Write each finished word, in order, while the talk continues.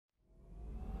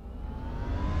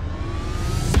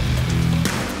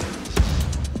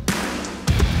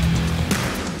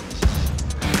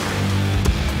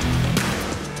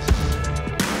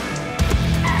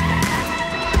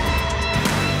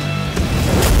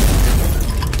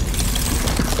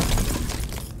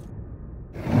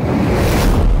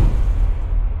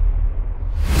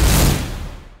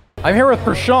I'm here with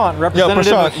Prashant,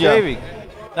 representative of Chevy. Yeah.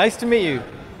 Nice to meet you.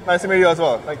 Nice to meet you as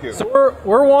well. Thank you. So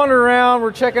we're wandering around,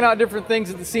 we're checking out different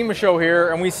things at the SEMA show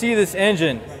here, and we see this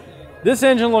engine. This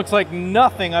engine looks like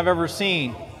nothing I've ever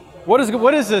seen. What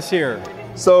is this here?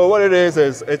 So what it is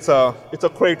it's a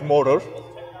crate motor.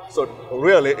 So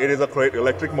really, it is a crate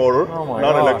electric motor,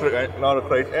 not a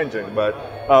crate engine. But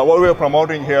what we're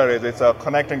promoting here is it's a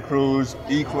connect and cruise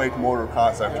eCrate motor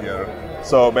concept here.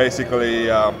 So basically,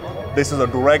 this is a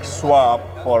direct swap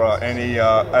for any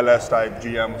LS type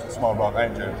GM small block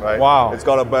engine, right? Wow. It's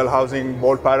got a bell housing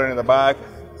bolt pattern in the back.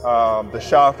 The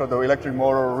shaft of the electric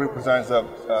motor represents a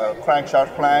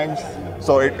crankshaft flange,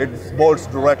 so it bolts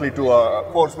directly to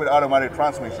a 4-speed automatic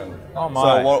transmission. Oh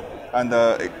my! So, and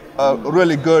a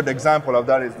really good example of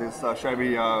that is this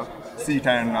Chevy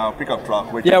C10 pickup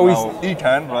truck, which is now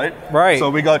E10, right? Right. So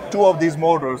we got 2 of these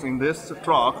motors in this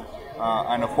truck,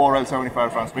 and a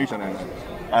 4L75 transmission engine,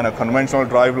 and a conventional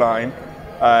drive line.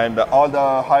 And all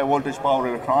the high voltage power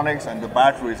electronics and the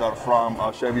batteries are from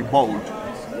Chevy Bolt.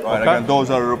 Right, again,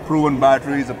 those are proven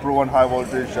batteries, proven high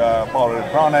voltage power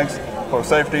electronics for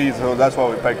safety, so that's why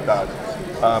we picked that.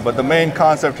 But the main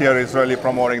concept here is really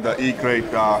promoting the eCrate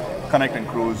Connect and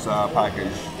Cruise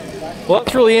package. Well,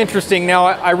 that's really interesting. Now,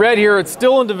 I read here it's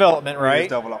still in development, right? It is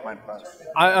development.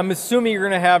 I'm assuming you're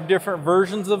going to have different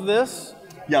versions of this?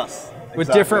 Yes.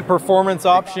 With different performance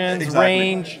options,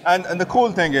 range. And the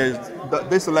cool thing is that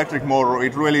this electric motor,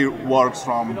 it really works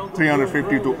from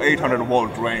 350 to 800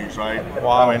 volt range, right?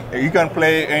 Wow. I mean, you can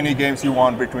play any games you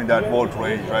want between that volt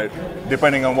range, right?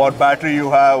 Depending on what battery you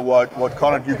have, what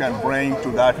current you can bring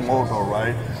to that motor,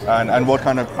 right? And what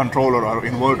kind of controller or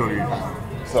inverter you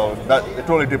have. So that it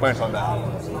really depends on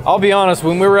that. I'll be honest,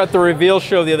 when we were at the reveal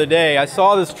show the other day, I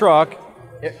saw this truck.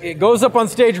 It goes up on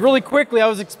stage really quickly. I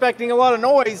was expecting a lot of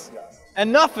noise.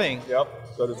 And nothing. Yep.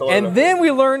 So and then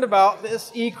we learned about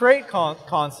this eCrate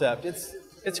concept.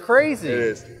 It's crazy. It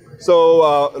is.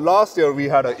 So last year we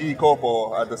had an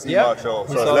ECOPO at the SEMA show.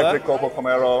 So electric ECOPO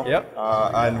Camaro. Yep.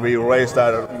 And we raced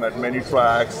that at many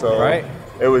tracks. So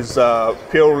it was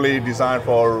purely designed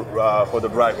for the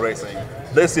drag racing.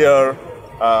 This year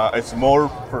it's more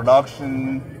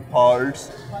production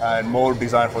parts and more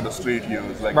designed for the street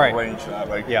use, like range.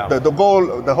 The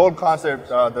goal, the whole concept,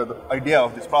 the idea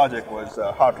of this project was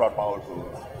hot rod power pool.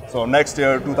 So next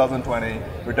year, 2020,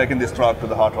 we're taking this truck to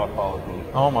the hot rod power pool.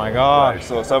 Oh my gosh! Right,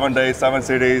 so 7 days, 7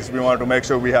 cities. We want to make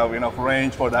sure we have enough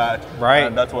range for that. Right.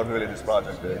 And that's what really this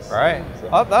project is. Right.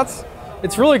 So.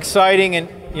 It's really exciting, and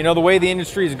you know the way the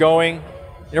industry is going.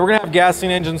 You know, we're gonna have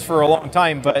gasoline engines for a long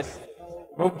time, but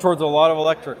move towards a lot of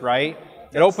electric, right?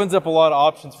 It opens up a lot of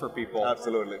options for people.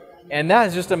 Absolutely. And that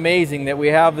is just amazing that we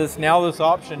have this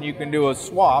option. You can do a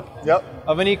swap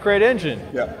of an eCrate engine.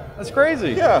 Yeah. That's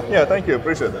crazy. Yeah, thank you.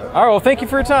 Appreciate that. All right, well, thank you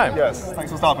for your time. Yes,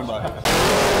 thanks for stopping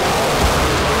by.